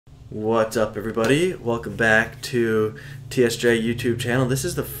What's up, everybody? Welcome back to TSJ YouTube channel. This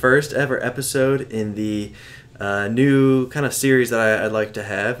is the first ever episode in the new kind of series that I'd like to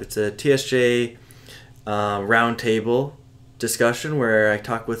have. It's a TSJ roundtable discussion where I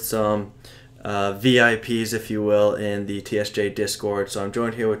talk with some VIPs, if you will, in the TSJ Discord. So I'm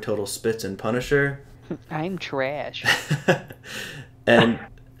joined here with Total Spitz and Punisher. I'm trash. and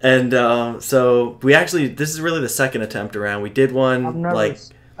so we actually, this is really the second attempt around. We did one I'm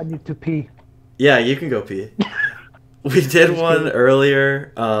nervous. I need to pee. Yeah, you can go pee. We did one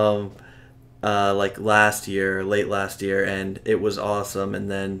earlier, like last year, late last year, and it was awesome. And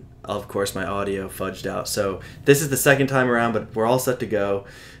then, of course, my audio fudged out. So this is the second time around, but we're all set to go.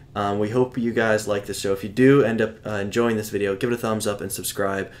 We hope you guys like this show. If you do end up enjoying this video, give it a thumbs up and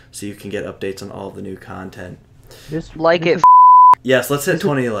subscribe so you can get updates on all of the new content. Yes, let's hit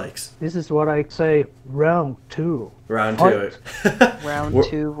 20 likes. This is what I say. Round two. Round two.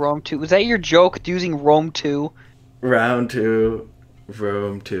 Rome 2. Was that your joke using Rome 2? Round 2,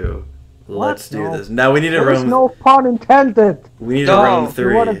 Rome 2. Let's do No. this. Now we need a There's Rome. no pun intended. We need No. a Rome You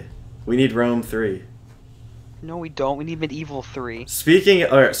 3. We need Rome 3. No, we don't. We need Medieval 3. Speaking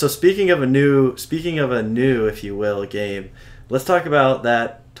of a new, if you will, game. Let's talk about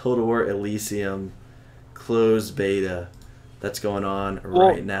that Total War Elysium closed beta that's going on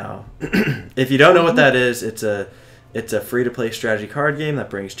right now. If you don't know what that is, it's a free-to-play strategy card game that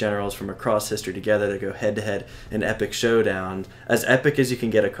brings generals from across history together to go head-to-head in epic showdown. As epic as you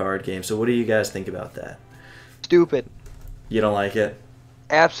can get a card game. So what do you guys think about that? Stupid. You don't like it?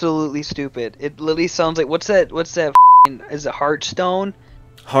 Absolutely stupid. It literally sounds like what's that? Is it Hearthstone?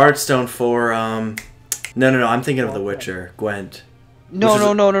 Hearthstone for no. I'm thinking of The Witcher, Gwent. No.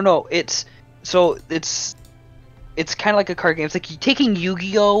 It's kind of like a card game. It's like you taking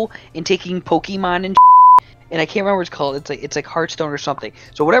Yu-Gi-Oh and taking Pokemon and I can't remember what it's called. It's like Hearthstone or something.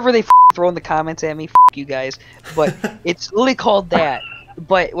 So whatever they throw in the comments at me, you guys. But it's literally called that.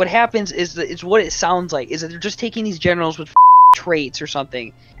 But what happens is that it's what it sounds like. Is that they're just taking these generals with traits or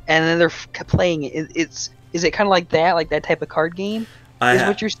something, and then they're playing it. Is it kind of like that type of card game? Is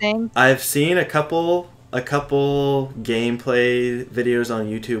what you're saying? I've seen a couple gameplay videos on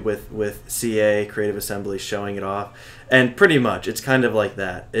YouTube with CA Creative Assembly showing it off, and pretty much it's kind of like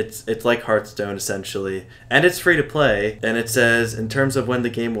that. It's like Hearthstone essentially, and it's free to play. And it says in terms of when the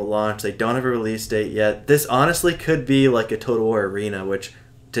game will launch, they don't have a release date yet. This honestly could be like a Total War Arena. Which,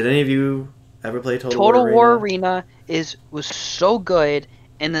 did any of you ever play Total War Arena was so good,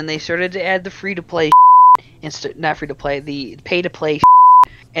 and then they started to add the free to play not free to play, the pay to play,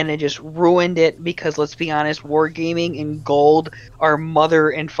 and it just ruined it because, let's be honest, wargaming and gold are mother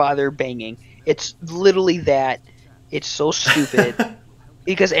and father banging. It's literally that. It's so stupid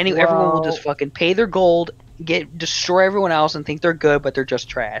because everyone will just fucking pay their gold, destroy everyone else, and think they're good, but they're just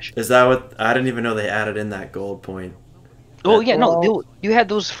trash. Is that what? I didn't even know they added in that gold point. Oh yeah, no, you had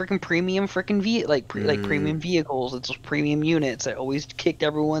those freaking premium premium vehicles. It's those premium units that always kicked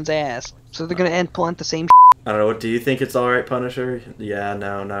everyone's ass. So they're gonna implement the same. I don't know. Do you think it's alright, Punisher? Yeah,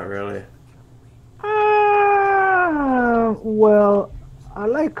 no, not really. Well, I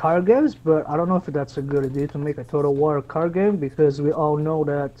like card games, but I don't know if that's a good idea to make a Total War card game, because we all know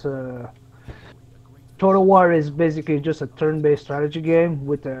that Total War is basically just a turn-based strategy game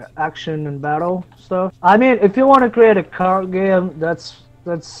with the action and battle stuff. I mean, if you want to create a card game, that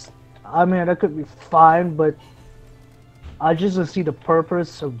could be fine, but I just don't see the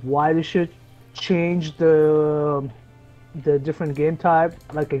purpose of why they should change the different game type,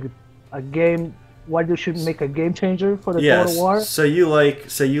 like a game. Why they should make a game changer for the Total War? So you like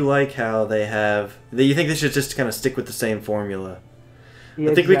how they have? You think they should just kind of stick with the same formula?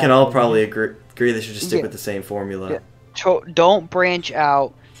 Yeah, I think we can all probably agree they should just stick with the same formula. Yeah. Don't branch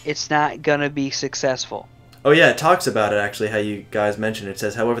out. It's not gonna be successful. Oh yeah, it talks about it actually. How you guys mentioned it. It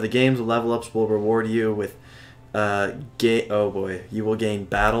says, however, the game's level ups will reward you with you will gain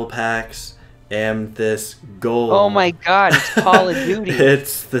battle packs, amethyst, gold. Oh my God, it's Call of Duty.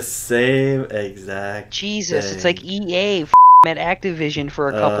 It's the same exact thing. It's like EA at Activision for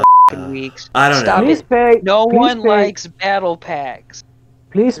a couple weeks. I don't know. No one likes battle packs.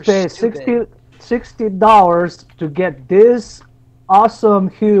 Please pay $60 to get this awesome,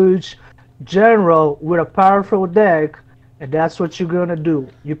 huge general with a powerful deck, and that's what you're gonna do.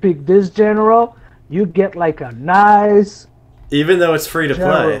 You pick this general, you get like a nice. Even though it's free to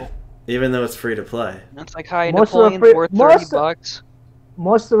general. play. That's like high Napoleon for $30.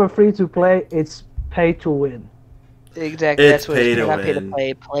 Most of the free to play, it's pay to win. Exactly. It's that's what pay it's to not win. Pay to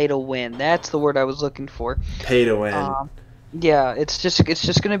play. Play to win. That's the word I was looking for. Pay to win. Yeah, it's just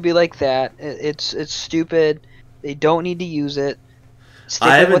gonna be like that. It's stupid. They don't need to use it.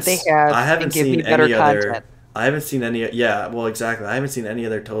 Stick with what they have I haven't and give seen me better any content. other. I haven't seen any. Yeah, well, exactly. I haven't seen any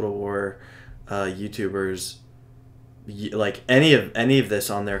other Total War YouTubers like any of this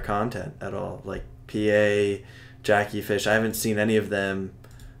on their content at all. Like PA, Jackie Fish. I haven't seen any of them.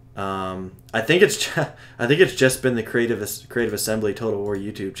 I think it's just been the Creative Assembly Total War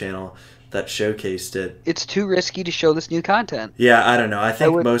YouTube channel that showcased it. It's too risky to show this new content. Yeah, I don't know. I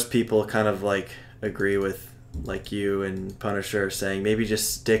think most people kind of like agree with like you and Punisher saying maybe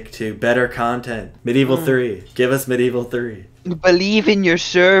just stick to better content. Medieval 3. Give us Medieval 3. Believe in your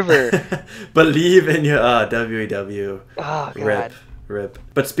server. Believe in your WEW. Oh god. Rip.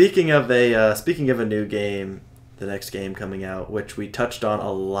 But speaking of a new game, the next game coming out, which we touched on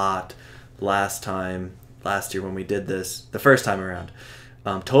a lot last year when we did this, the first time around.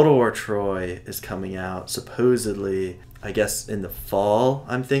 Total War Troy is coming out supposedly, I guess, in the fall,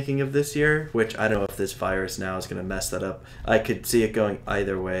 I'm thinking of this year, which I don't know if this virus now is going to mess that up. I could see it going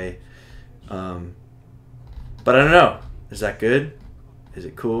either way. But I don't know. Is that good? Is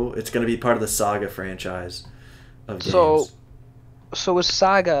it cool? It's going to be part of the Saga franchise of games. So with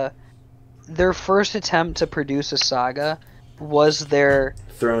Saga, their first attempt to produce a Saga was their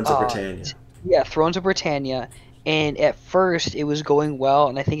Thrones of Britannia. Yeah, Thrones of Britannia. And at first, it was going well,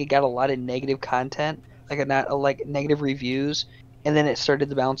 and I think it got a lot of negative content, like negative reviews, and then it started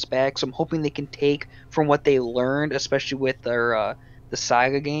to bounce back. So I'm hoping they can take from what they learned, especially with their the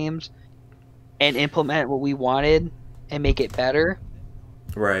Saga games, and implement what we wanted and make it better.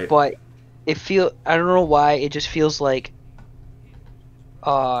 Right. But I don't know why, it just feels like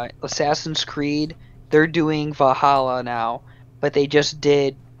Assassin's Creed, they're doing Valhalla now, but they just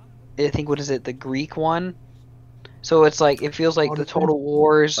did, I think, the Greek one? So it's like, it feels like the Total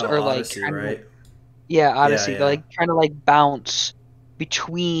Wars are like Odyssey, right? Odyssey. Yeah. They're like trying to like bounce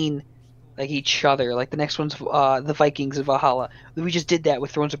between like each other. Like the next one's the Vikings of Valhalla. We just did that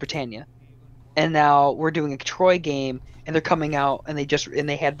with Thrones of Britannia, and now we're doing a Troy game, and they're coming out, and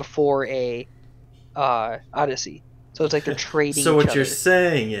they had before a Odyssey. So it's like they're trading. So each what other. you're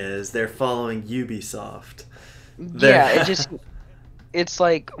saying is they're following Ubisoft. Yeah, it's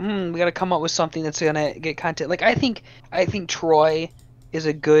like we gotta come up with something that's gonna get content. Like I think Troy is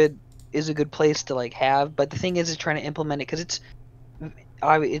a good place to like have, but the thing is trying to implement it because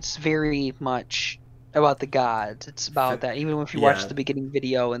it's very much about the gods. It's about that. Even if you watch the beginning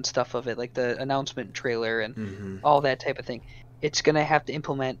video and stuff of it, like the announcement trailer and all that type of thing, it's gonna have to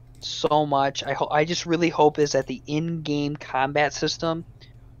implement so much. I just really hope is that the in-game combat system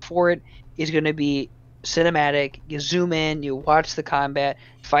for it is gonna be cinematic. You zoom in, you watch the combat,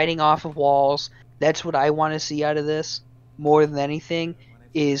 fighting off of walls. That's what I want to see out of this more than anything,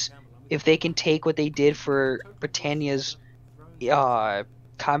 is if they can take what they did for Britannia's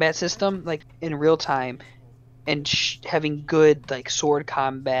combat system, like in real time, and having good like sword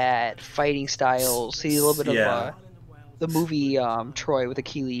combat, fighting styles. See a little bit of the movie Troy with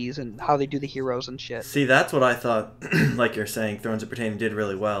Achilles and how they do the heroes and shit. See, that's what I thought. Like you're saying, Thrones of Britannia did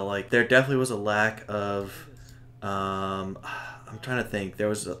really well. Like there definitely was a lack of. I'm trying to think. There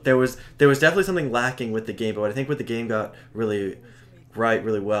was definitely something lacking with the game, but what I think what the game got really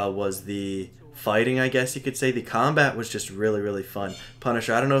well was the fighting. I guess you could say the combat was just really fun.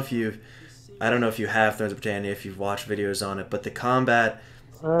 Punisher, I don't know if you have Thrones of Britannia, if you've watched videos on it, but the combat.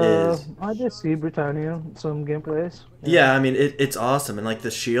 I did see Britannia, some gameplays. Yeah, I mean, it's awesome. And, like, the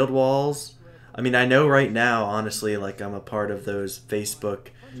shield walls. I mean, I know right now, honestly, like, I'm a part of those Facebook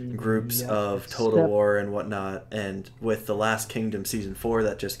groups of Total War and whatnot. And with The Last Kingdom Season 4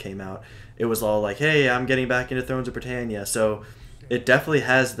 that just came out, it was all like, hey, I'm getting back into Thrones of Britannia. So it definitely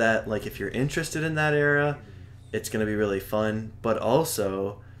has that, like, if you're interested in that era, it's going to be really fun. But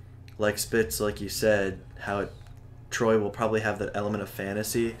also, like Spitz, like you said, Troy will probably have that element of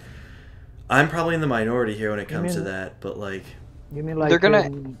fantasy. I'm probably in the minority here when it comes to that, but like... You mean like they're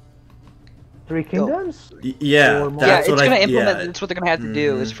gonna... Three Kingdoms? Yeah, that's what gonna implement. Yeah. That's what they're gonna have to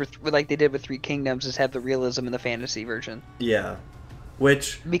do, is for like they did with Three Kingdoms, is have the realism in the fantasy version. Yeah,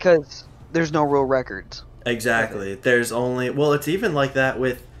 which... Because there's no real records. Exactly. There's only... Well, it's even like that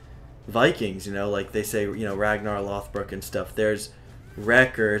with Vikings, you know, like they say, you know, Ragnar Lothbrok and stuff. There's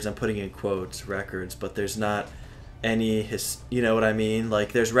records, I'm putting in quotes, records, but there's not... you know what I mean?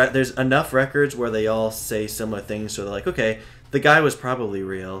 Like there's enough records where they all say similar things, so they're like, okay, the guy was probably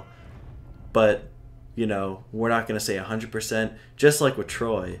real, but you know, we're not going to say 100%, just like with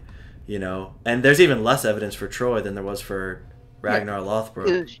Troy, you know. And there's even less evidence for Troy than there was for Ragnar Lothbrok.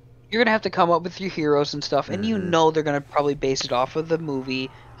 You're going to have to come up with your heroes and stuff, and you know they're going to probably base it off of the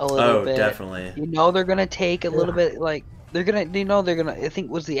movie a little bit. Oh, definitely. You know they're going to take a little bit, like, they're going to, I think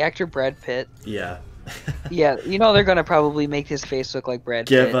it was the actor Brad Pitt. Yeah. Yeah, you know they're gonna probably make his face look like Brad Give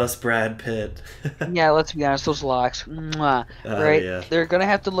Pitt. us Brad Pitt. Yeah, let's be honest, those locks, mwah, Oh right? yeah. They're gonna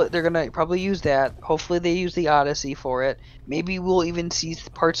have to look. They're gonna probably use that. Hopefully, they use the Odyssey for it. Maybe we'll even see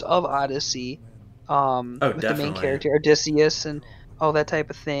parts of Odyssey, Oh, with the main definitely. character Odysseus and all that type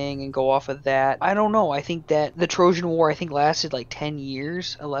of thing, and go off of that. I don't know. I think that the Trojan War, I think, lasted like 10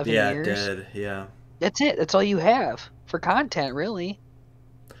 years, 11 Yeah, it years. did. Yeah. That's it. That's all you have for content, really.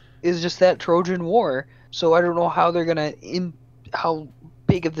 Is just that Trojan War. So I don't know how they're gonna how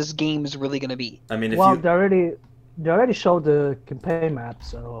big of this game is really gonna be. I mean, if Well, you they already showed the campaign map,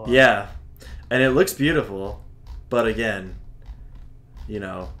 so yeah, and it looks beautiful, but again, you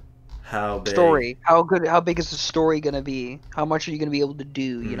know, how big? Story. How big is the story gonna be? How much are you gonna be able to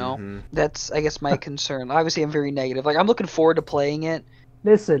do, you know? Hmm. That's I guess my concern. Obviously I'm very negative. Like I'm looking forward to playing it,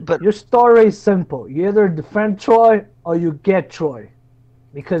 listen, but your story is simple. You either defend Troy or you get Troy,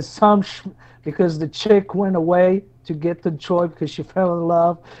 because because the chick went away to get to Troy because she fell in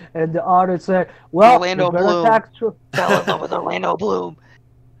love, and the other said, "Well, we Orlando better Bloom attack Troy." fell in love with Orlando Bloom.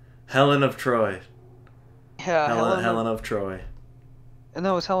 Helen of Troy. Yeah, Helen of Troy.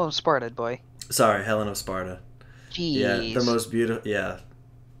 No, it's Helen of Sparta, boy. Sorry, Helen of Sparta. Yeah, the Jeez. most beautiful. Yeah.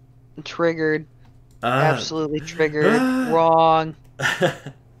 Triggered. Ah. Absolutely triggered. Wrong.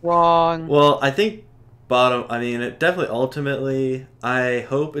 Wrong. Well, I think I mean, it definitely ultimately, I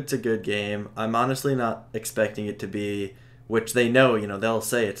hope it's a good game. I'm honestly not expecting it to be, which they know, they'll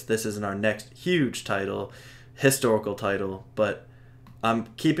say this isn't our next huge title, historical title, but I'm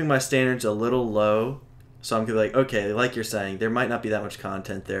keeping my standards a little low. So I'm gonna be like, okay, like you're saying, there might not be that much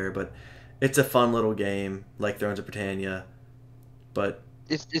content there, but it's a fun little game, like Thrones of Britannia. But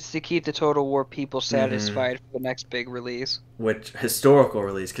It's to keep the Total War people mhm, satisfied for the next big release. which historical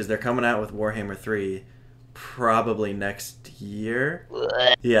release, because they're coming out with Warhammer 3 probably next year.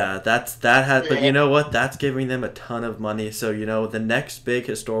 Yeah, but you know what? That's giving them a ton of money. So the next big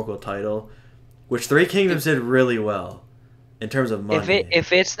historical title, which Three Kingdoms did really well in terms of money.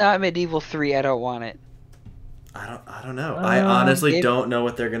 If it's not Medieval 3, I don't want it. I don't know. I honestly don't know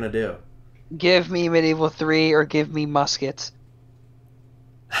what they're gonna do. Give me Medieval 3 or give me muskets.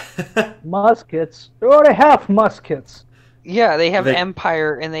 Muskets. They already have muskets. Yeah, they have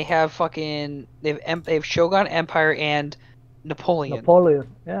Empire and they have they have Shogun, Empire, and Napoleon.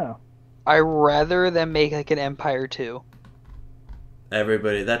 Napoleon. Yeah. I rather them make like an Empire 2.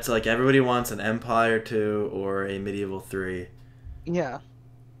 Everybody wants an Empire 2 or a Medieval 3. Yeah.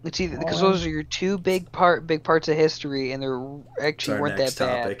 It's either because those are your two big parts of history, and they're actually weren't that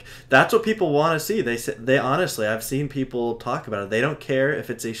bad. That's what people want to see. They honestly, I've seen people talk about it. They don't care if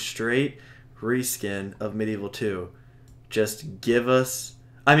it's a straight reskin of Medieval 2. Just give us.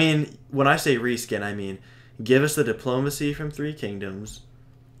 I mean, when I say reskin, I mean give us the diplomacy from Three Kingdoms,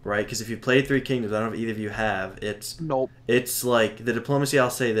 right? Because if you played Three Kingdoms, I don't know if either of you have. Nope. It's like the diplomacy.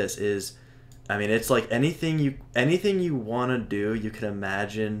 I'll say this is. I mean, it's like anything you want to do, you can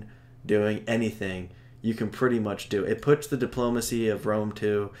imagine doing anything, you can pretty much do. It puts the diplomacy of Rome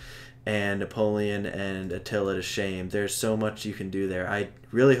 2 and Napoleon and Attila to shame. There's so much you can do there. I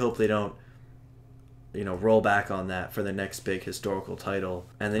really hope they don't, roll back on that for the next big historical title.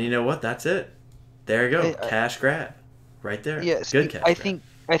 And then you know what? That's it. There you go. Cash grab. Right there. Yeah, Good cash grab.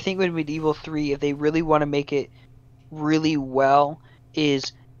 I think with Medieval 3, if they really want to make it really well,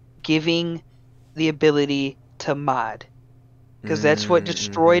 is giving the ability to mod, because that's what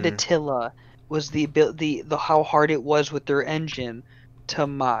destroyed Attila, was the ability, the how hard it was with their engine to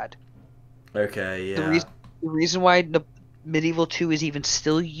mod. Okay, yeah. The reason why the Medieval 2 is even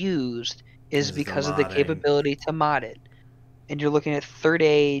still used is because of the capability to mod it. And you're looking at Third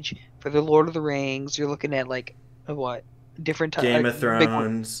Age for the Lord of the Rings. You're looking at like what different Game of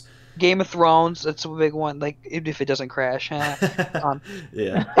Thrones. Game of Thrones. That's a big one. Like if it doesn't crash.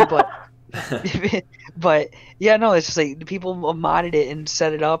 Yeah. But yeah, no, it's just like people modded it and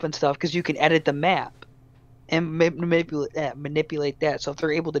set it up and stuff because you can edit the map and manipulate that. So if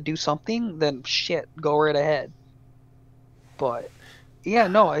they're able to do something, then shit, go right ahead. But yeah,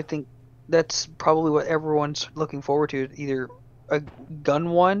 no, I think that's probably what everyone's looking forward to, either a gun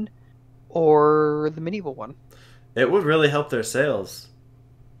one or the medieval one. It would really help their sales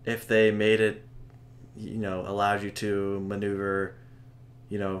if they made it, allowed you to maneuver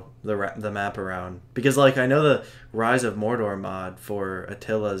the map around, because I know the Rise of Mordor mod for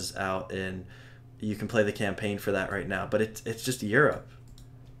Attila's out, and you can play the campaign for that right now, but it's just Europe.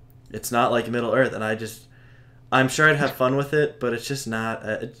 It's not like Middle Earth, and I'm sure I'd have fun with it, but it's just not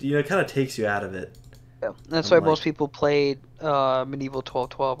it kind of takes you out of it. Yeah, that's why most people played Medieval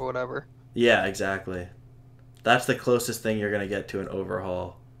 1212 or whatever. Yeah, exactly. That's the closest thing you're gonna get to an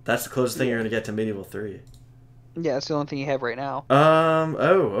overhaul That's the closest thing you're gonna get to Medieval 3. Yeah, it's the only thing you have right now. Oh,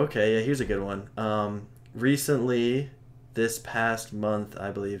 okay. Yeah, here's a good one. Recently, this past month,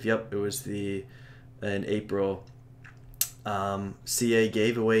 I believe. Yep, it was in April. CA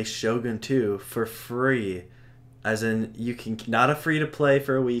gave away Shogun 2 for free. As in, you can, not a free to play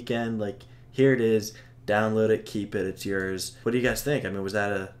for a weekend. Like, here it is. Download it, keep it, it's yours. What do you guys think? I mean, was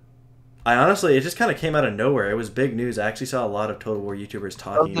that I honestly, it just kind of came out of nowhere. It was big news. I actually saw a lot of Total War YouTubers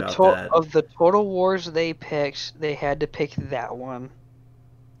talking about that. Of the Total Wars they picked, they had to pick that one.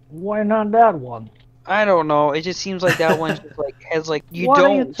 Why not that one? I don't know. It just seems like that one just like has like What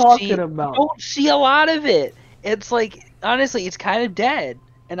are you talking about? You don't see a lot of it. It's like honestly, it's kind of dead,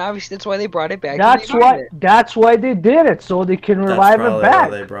 and obviously that's why they brought it back. That's why they did it, so they can revive it back. That's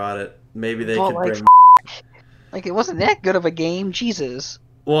probably why they brought it. Maybe they could bring. Like it wasn't that good of a game, Jesus.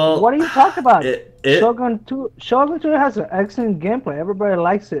 Well, what are you talking about? Shogun 2 has an excellent gameplay. Everybody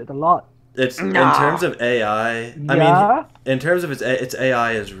likes it a lot. In terms of AI. I mean, in terms of its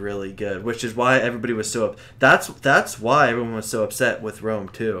AI is really good, which is why everybody was so. That's why everyone was so upset with Rome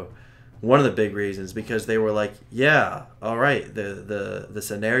 2. One of the big reasons, because they were like, yeah, all right, the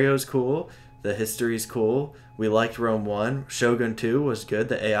scenario's cool, the history's cool. We liked Rome 1. Shogun 2 was good.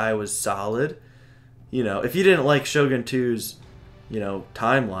 The AI was solid. You know, if you didn't like Shogun 2's,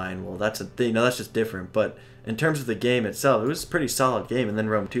 timeline, well, that's a thing. That's just different. But in terms of the game itself, it was a pretty solid game. And then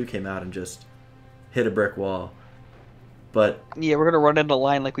Rome 2 came out and just hit a brick wall. But yeah, we're gonna run into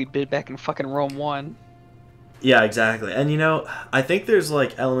line like we did back in fucking Rome 1. Yeah, exactly. And I think there's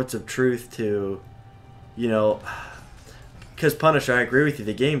like elements of truth to, because Punisher, I agree with you.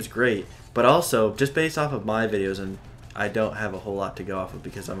 The game's great, but also just based off of my videos, and I don't have a whole lot to go off of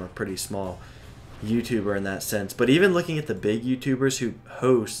because I'm a pretty small YouTuber in that sense. But even looking at the big YouTubers who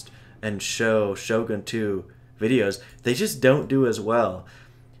host and show Shogun 2 videos, they just don't do as well.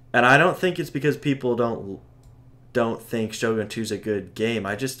 And I don't think it's because people don't think Shogun 2 is a good game.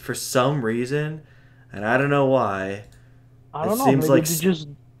 I just, for some reason, and I don't know why, seems like just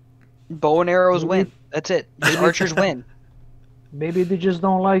bow and arrows win. That's it. Just archers win. Maybe they just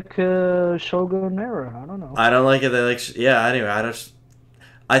don't like Shogun era. I don't know. I don't like it. They like, yeah. Anyway,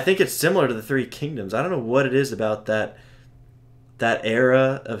 I think it's similar to the Three Kingdoms. I don't know what it is about that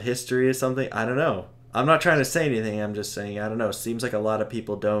era of history or something. I don't know. I'm not trying to say anything. I'm just saying I don't know. It seems like a lot of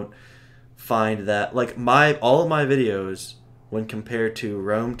people don't find that, like, all of my videos when compared to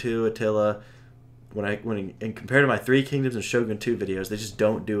Rome 2, Attila, and compared to my Three Kingdoms and Shogun 2 videos, they just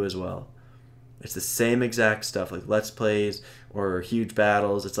don't do as well. It's the same exact stuff, like Let's Plays or huge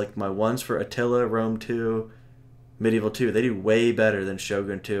battles. It's like my ones for Attila, Rome 2, Medieval 2. They do way better than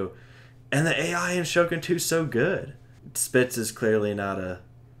Shogun 2. And the AI in Shogun 2 is so good. Spitz is clearly not a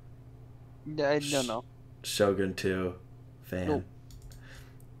I don't know. Shogun 2 fan. Nope.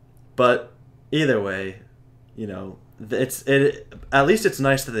 But either way, at least it's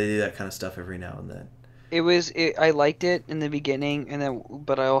nice that they do that kind of stuff every now and then. I liked it in the beginning,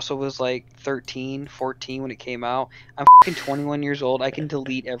 but I also was like 13, 14 when it came out. I'm fucking 21 years old. I can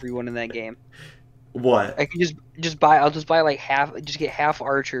delete everyone in that game. What? I can I'll just buy like get half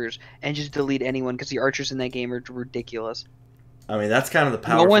archers and just delete anyone because the archers in that game are ridiculous. I mean, that's kind of the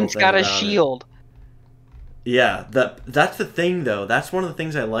powerful thing. No one's got a about shield. Yeah, that's the thing though. That's one of the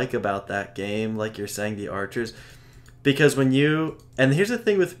things I like about that game, like you're saying, the archers. Because and here's the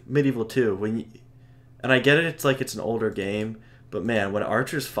thing with Medieval 2, and I get it, it's like it's an older game, but man, when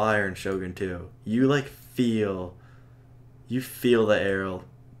archers fire in Shogun 2, you like feel the arrow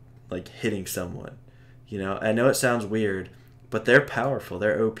like hitting someone. I know it sounds weird, but they're powerful,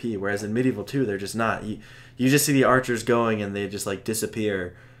 they're OP, whereas in Medieval 2 they're just not. You just see the archers going and they just like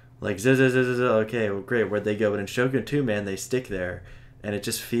disappear. Like okay, well great, where'd they go? But in Shogun 2, man, they stick there, and it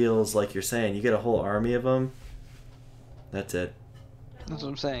just feels like you're saying you get a whole army of them. That's it. That's what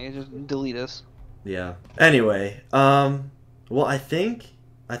I'm saying. It just delete us. Yeah. Anyway, well, I think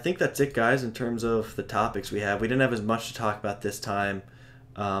that's it, guys, in terms of the topics we have. We didn't have as much to talk about this time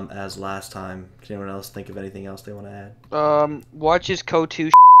as last time. Can anyone else think of anything else they want to add? Watch his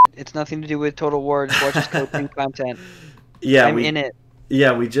KO2 It's nothing to do with Total War. Just watch his KO2 content. Yeah, I'm in it.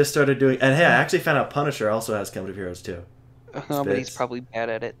 Yeah, we just started doing... And hey, I actually found out Punisher also has Company of Heroes too. But he's probably bad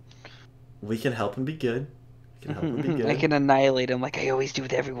at it. We can help him be good. I can annihilate him like I always do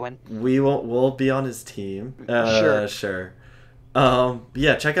with everyone. We'll be on his team. Sure.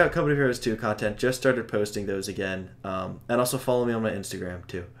 Yeah, check out Company of Heroes 2 content. Just started posting those again. And also follow me on my Instagram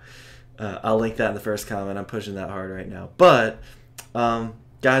too. I'll link that in the first comment. I'm pushing that hard right now. But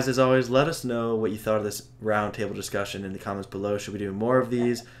guys, as always, let us know what you thought of this roundtable discussion in the comments below. Should we do more of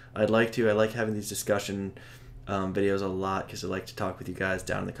these? I'd like to. I like having these discussion videos a lot because I like to talk with you guys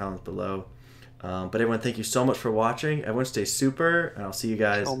down in the comments below. But everyone, thank you so much for watching. Everyone stay super, and I'll see you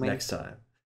guys next time.